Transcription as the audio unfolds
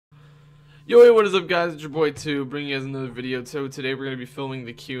Yo, hey, what is up, guys? It's your boy Tube, bringing you guys another video. So today we're gonna be filming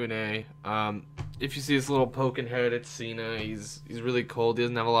the Q&A. If you see this little poking head, it's Cena. He's really cold. He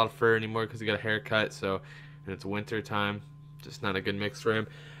doesn't have a lot of fur anymore because he got a haircut. And it's winter time, just not a good mix for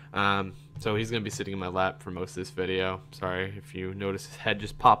him. So he's gonna be sitting in my lap for most of this video. Sorry if you notice his head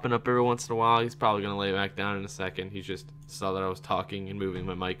just popping up every once in a while. He's probably gonna lay back down in a second. He just saw that I was talking and moving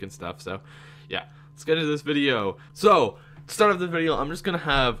my mic and stuff. So yeah, let's get into this video. So to start off the video, I'm just gonna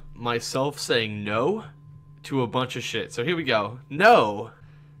have myself saying no to a bunch of shit. So here we go. No.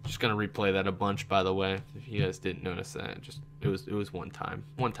 Just gonna replay that a bunch, by the way, if you guys didn't notice that. It was one time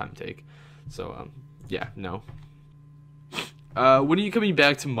take. So yeah, no. When are you coming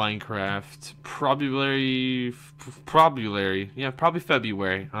back to Minecraft? Probably February. I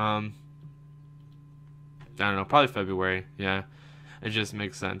don't know, probably February. Yeah. It just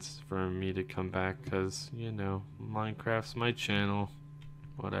makes sense for me to come back because, you know, Minecraft's my channel.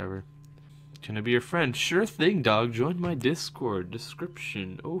 Whatever. Can I be your friend? Sure thing, dog. Join my Discord.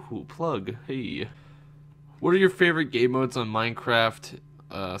 Description. Oh, plug. Hey. What are your favorite game modes on Minecraft?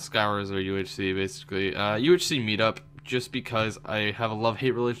 Skywars or UHC, basically. UHC Meetup, just because I have a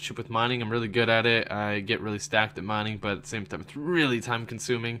love-hate relationship with mining. I'm really good at it. I get really stacked at mining, but at the same time, it's really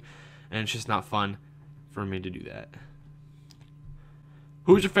time-consuming, and it's just not fun for me to do that.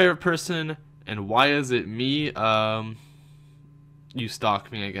 Who's your favorite person, and why is it me? You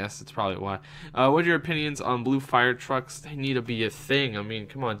stalk me, I guess. That's probably why. What are your opinions on blue fire trucks? They need to be a thing. I mean,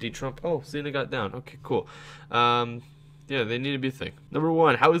 come on, D-Trump. Oh, Cena got down. Okay, cool. Yeah, they need to be a thing. Number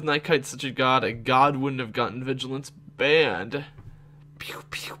 1, how is Nightkite such a god? A god wouldn't have gotten Vigilance banned. Pew,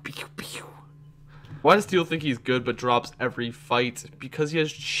 pew, pew, pew. Why does Teal think he's good but drops every fight? Because he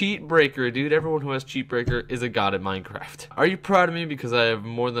has Cheat Breaker, dude. Everyone who has Cheat Breaker is a god at Minecraft. Are you proud of me because I have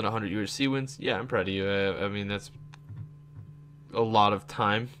more than 100 UHC wins? Yeah, I'm proud of you. I mean, that's a lot of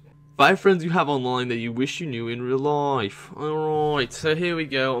time. 5 friends you have online that you wish you knew in real life. Alright, so here we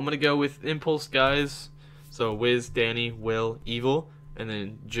go. I'm gonna go with Impulse guys. So Wiz, Danny, Will, Evil, and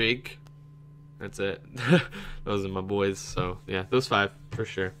then Jake. That's it. Those are my boys. So yeah, those 5 for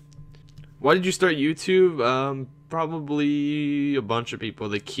sure. Why did you start YouTube? Probably a bunch of people.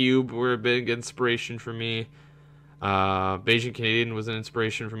 The Cube were a big inspiration for me. Beijing Canadian was an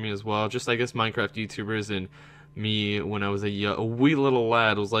inspiration for me as well. Just, I guess, Minecraft YouTubers and me when I was a wee little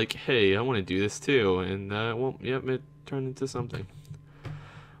lad was like, hey, I want to do this too. And, well, yep, it turned into something.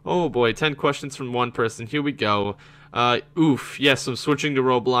 Oh boy, 10 questions from one person. Here we go. Oof, yes, I'm switching to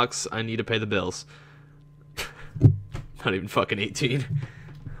Roblox. I need to pay the bills. Not even fucking 18.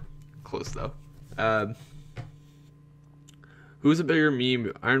 Close though. Who's a bigger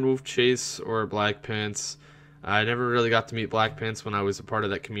meme, Iron Wolf Chase or Black Pants? I never really got to meet Black Pants when I was a part of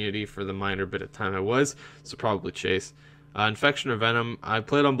that community for the minor bit of time I was, so probably Chase. Infection or Venom, I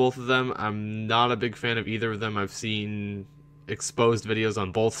played on both of them. I'm not a big fan of either of them. I've seen exposed videos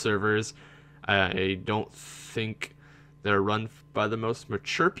on both servers. I don't think they're run by the most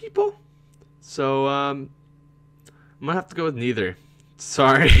mature people, so I'm gonna have to go with neither.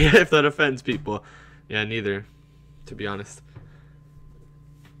 Sorry if that offends people. Yeah, neither, to be honest.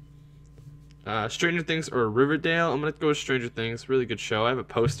 Stranger Things or Riverdale? I'm gonna go with Stranger Things. Really good show. I have a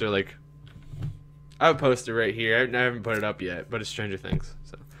poster right here. I haven't put it up yet, but it's Stranger Things.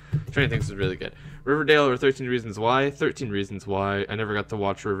 So Stranger Things is really good. Riverdale or 13 Reasons Why? 13 Reasons Why. I never got to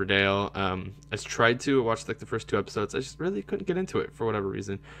watch Riverdale. I tried to watch like the first 2 episodes. I just really couldn't get into it for whatever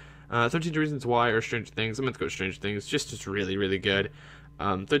reason. 13 Reasons Why or Stranger Things. I'm going to go with Stranger Things. Just really, really good.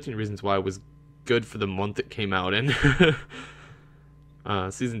 13 Reasons Why was good for the month it came out in.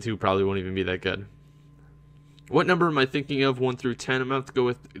 Season 2 probably won't even be that good. What number am I thinking of? 1 through 10. I'm going to have to go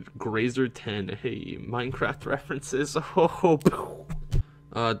with Grazer 10. Hey, Minecraft references.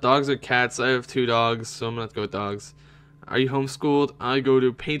 Dogs or cats? I have 2 dogs, so I'm going to have to go with dogs. Are you homeschooled? I go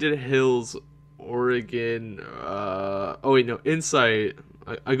to Painted Hills, Oregon. Oh, wait, no. Insight.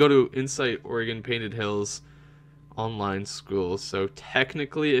 I go to Insight, Oregon, Painted Hills online school. So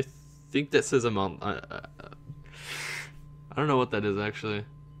technically, I think that says I'm on. I don't know what that is actually.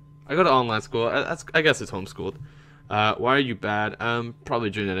 I go to online school. I guess it's homeschooled. Why are you bad?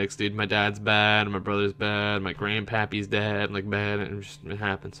 Probably genetics, dude. My dad's bad. My brother's bad. My grandpappy's dad, like bad. And it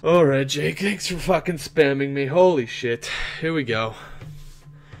happens. All right, Jake. Thanks for fucking spamming me. Holy shit. Here we go.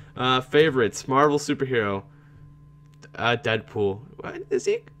 Favorites: Marvel superhero. Deadpool. What is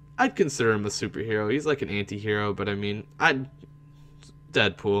he? I'd consider him a superhero. He's like an anti-hero, but I mean,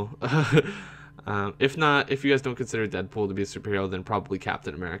 Deadpool. If not, if you guys don't consider Deadpool to be a superhero, then probably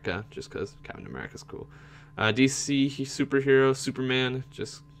Captain America, just because Captain America's cool. DC superhero, Superman.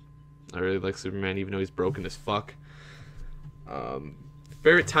 I really like Superman, even though he's broken as fuck.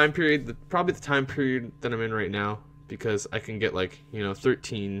 Favorite time period? Probably the time period that I'm in right now, because I can get like,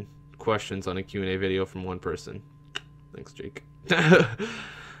 13 questions on a Q&A video from one person. Thanks, Jake.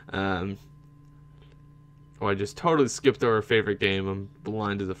 Oh, I just totally skipped over favorite game. I'm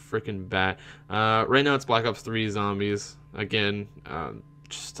blind as a freaking bat. Right now it's Black Ops 3 Zombies. Again,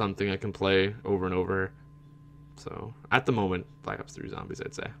 just something I can play over and over. So, at the moment, Black Ops 3 Zombies,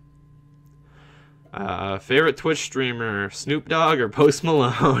 I'd say. Favorite Twitch streamer, Snoop Dogg or Post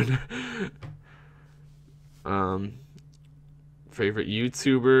Malone? Favorite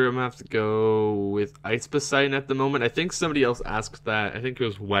YouTuber, I'm gonna have to go with Ice Poseidon at the moment. I think somebody else asked that. I think it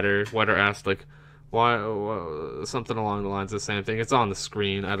was Wetter. Wetter asked like, why, something along the lines of the same thing. It's on the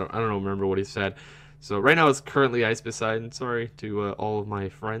screen. I don't remember what he said. So right now it's currently Ice Poseidon. Sorry to all of my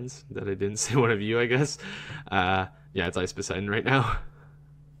friends that I didn't say one of you, I guess. Yeah, it's Ice Poseidon right now.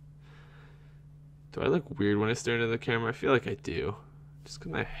 Do I look weird when I stare into the camera? I feel like I do. Just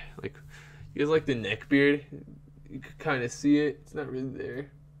because my, like, you guys like the neck beard? You can kind of see it. It's not really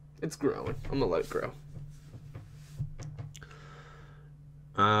there. It's growing. I'm gonna let it grow.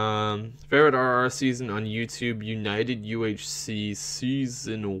 Favorite RR season on YouTube, United UHC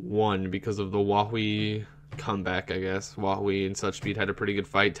Season 1, because of the Wahui comeback, I guess. Wahui and Such Speed had a pretty good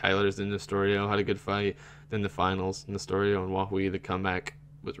fight. Tyler's in Nestorio had a good fight. Then the finals, Nestorio and Wahui, the comeback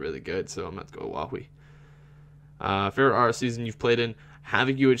was really good, so I'm going to go Wahui. Favorite RR season you've played in,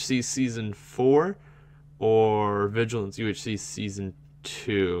 Havoc UHC Season 4 or Vigilance UHC Season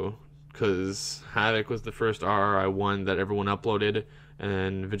 2, because Havoc was the first RR I won that everyone uploaded,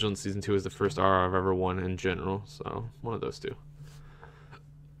 and Vigilance Season 2 is the first RR I've ever won in general, so one of those two.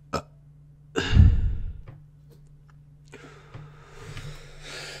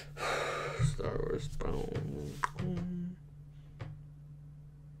 Star Wars.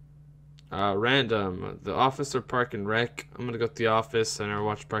 Random. The Office or Park and Rec? I'm gonna go with The Office. I never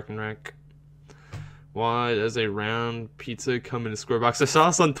watched Park and Rec. Why does a round pizza come in a square box? I saw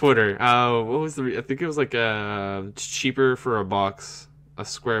this on Twitter. What was I think it was like it's cheaper for a box, a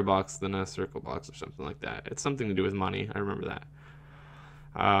square box, than a circle box or something like that. It's something to do with money. I remember that.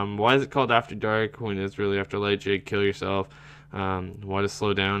 Why is it called After Dark when it's really After Light? Jake, kill yourself. Why does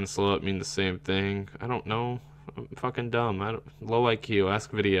slow down and slow up mean the same thing? I don't know. I'm fucking dumb. Low IQ.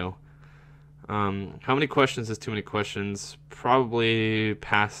 Ask video. How many questions is too many questions? Probably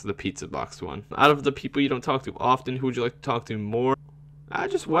past the pizza box one. Out of the people you don't talk to often, who would you like to talk to more?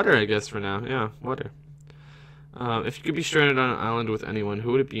 Just Wetter, I guess, for now. Yeah, Wetter. If you could be stranded on an island with anyone,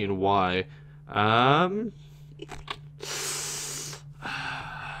 who would it be and why?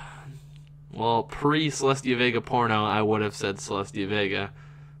 Well, pre-Celestia Vega porno, I would have said Celestia Vega.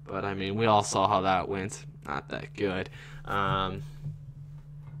 But, I mean, we all saw how that went. Not that good. I'm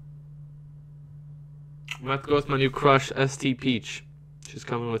gonna have to go with my new crush, ST Peach. She's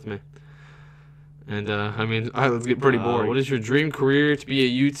coming with me. And, I mean, let's get pretty boring. What is your dream career? To be a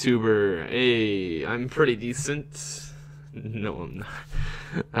YouTuber? Hey, I'm pretty decent. No, I'm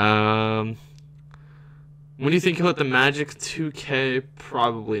not. When do you think you'll hit the magic 2K?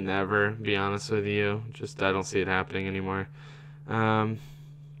 Probably never, to be honest with you. Just, I don't see it happening anymore. How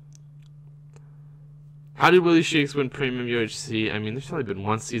did WillyShakes win Premium UHC? I mean, there's only been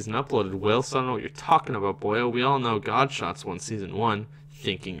one season uploaded, Will, so I don't know what you're talking about, boyo. We all know Godshot's won Season 1.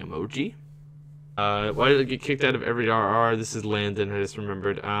 Thinking emoji. Why did I get kicked out of every RR? This is Landon, I just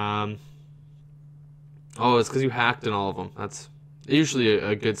remembered. Oh, it's because you hacked in all of them. That's usually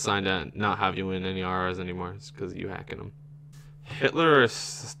a good sign to not have you win any RRs anymore. It's because you hacking them. Hitler or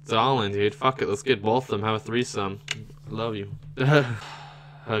Stalin, dude? Fuck it, let's get both of them. Have a threesome. Love you.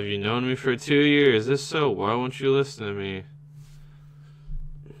 Have you known me for 2 years? If so, why won't you listen to me?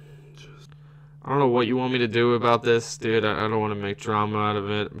 I don't know what you want me to do about this, dude. I don't want to make drama out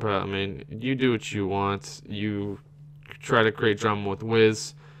of it, but I mean, you do what you want. You try to create drama with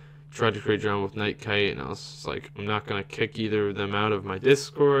Wiz, tried to create drama with Night Kite, and I was just like, I'm not gonna kick either of them out of my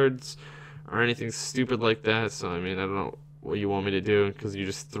Discords or anything stupid like that. So I mean, I don't know what you want me to do, because you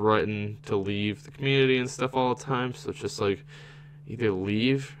just threaten to leave the community and stuff all the time. So it's just like, either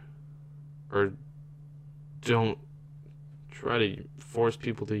leave or don't try to force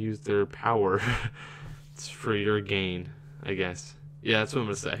people to use their power. It's for your gain, I guess. Yeah, that's what I'm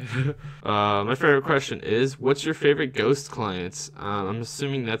gonna say. My favorite question is, what's your favorite ghost clients? I'm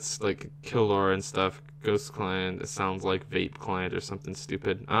assuming that's like Killor and stuff. Ghost client, it sounds like vape client or something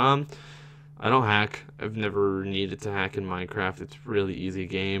stupid. I don't hack. I've never needed to hack in Minecraft. It's a really easy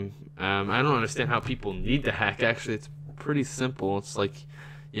game. I don't understand how people need to hack. Actually, it's pretty simple. It's like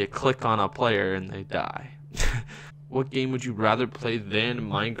you click on a player and they die. What game would you rather play than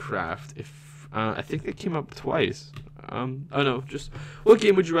Minecraft? If I think it came up twice. I don't know, just what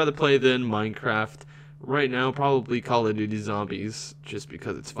game would you rather play than Minecraft? Right now, probably Call of Duty Zombies, just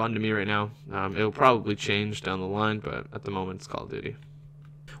because it's fun to me right now. It'll probably change down the line, but at the moment it's Call of Duty.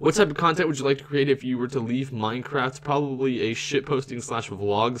 What type of content would you like to create if you were to leave Minecraft? Probably a shitposting /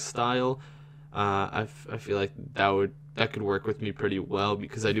 vlog style. I feel like that could work with me pretty well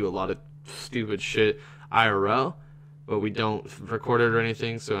because I do a lot of stupid shit IRL, but we don't record it or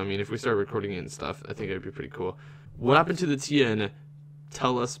anything. So I mean, if we start recording it and stuff, I think it'd be pretty cool. What happened to the TN?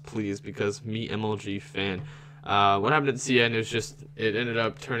 Tell us, please, because me MLG fan. What happened at the TN is just it ended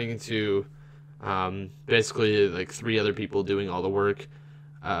up turning into basically like 3 other people doing all the work,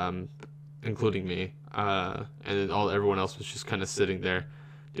 including me, and then everyone else was just kind of sitting there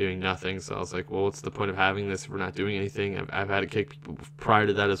doing nothing. So I was like, well, what's the point of having this if we're not doing anything? I've had to kick people prior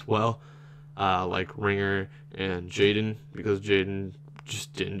to that as well, like Ringer and Jaden, because Jaden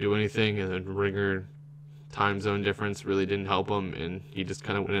just didn't do anything, and then Ringer, time zone difference really didn't help him, and he just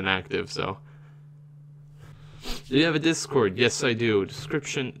kind of went inactive. So, do you have a Discord? Yes, I do.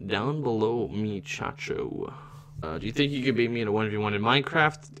 Description down below, me chacho. Do you think you could beat me in a 1v1 in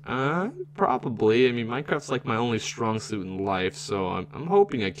Minecraft? Probably. I mean, Minecraft's like my only strong suit in life, so I'm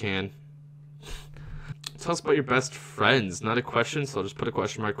hoping I can. Tell us about your best friends. Not a question, so I'll just put a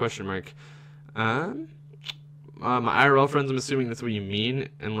question mark, my IRL friends, I'm assuming that's what you mean,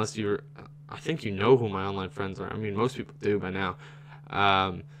 unless you're... I think you know who my online friends are. I mean, most people do by now.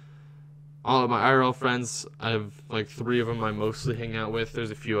 All of my IRL friends, I have like 3 of them I mostly hang out with.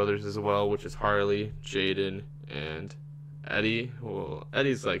 There's a few others as well, which is Harley, Jaden, and Eddie. Well,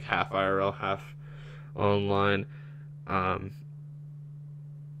 Eddie's like half IRL, half online.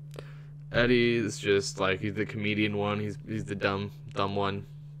 Eddie's just like, he's the comedian one. He's the dumb one.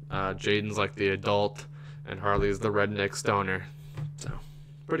 Jaden's like the adult, and Harley's the redneck stoner. So,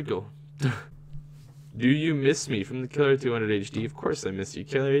 pretty cool. Do you miss me from the Killer 200 HD? Of course I miss you,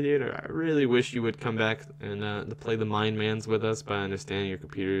 Killer dude. I really wish you would come back and to play the Mind Mans with us, but I understand your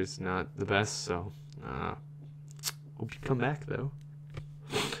computer is not the best, so hope you come back though.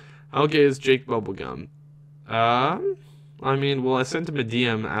 How gay is Jake Bubblegum? I mean, well, I sent him a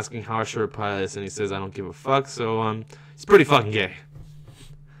DM asking how I should reply this, and he says I don't give a fuck, so he's pretty fucking gay.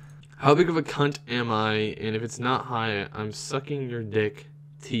 How big of a cunt am I? And if it's not high, I'm sucking your dick.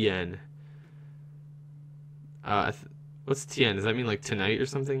 TN. What's TN? Does that mean like tonight or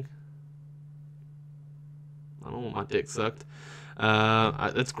something? I don't want my dick sucked.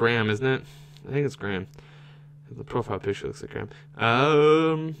 That's Graham, isn't it? I think it's Graham. The profile picture looks like Graham.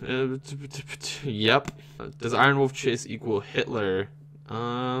 Yep. Does Iron Wolf Chase equal Hitler?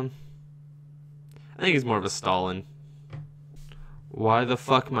 I think he's more of a Stalin. Why the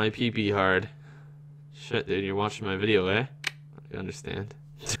fuck my pee-pee hard? Shit, dude, you're watching my video, eh? I understand.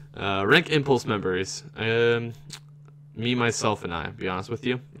 Rank Impulse members. Me, myself, and I. Be honest with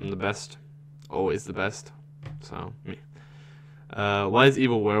you, I'm the best. Always the best. So, me. Why is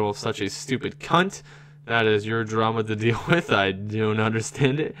Evil Werewolf such a stupid cunt? That is your drama to deal with. I don't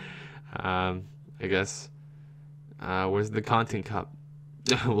understand it. I guess. Where's the content cup?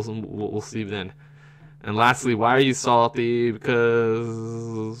 we'll see then. And lastly, why are you salty?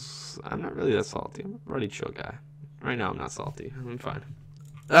 Because I'm not really that salty. I'm a pretty chill guy. Right now, I'm not salty. I'm fine.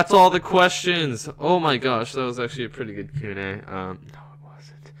 That's all the questions. Oh my gosh, that was actually a pretty good Q&A. No, it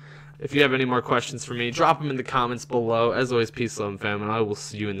wasn't. If you have any more questions for me, drop them in the comments below. As always, peace, love, and fam, and I will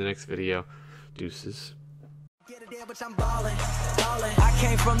see you in the next video. Deuces. I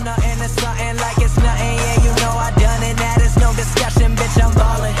came from nothing to something like it's nothing. Yeah, you know I done it. That is no discussion, bitch. I'm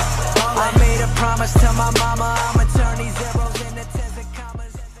ballin'. I made a promise to my mom.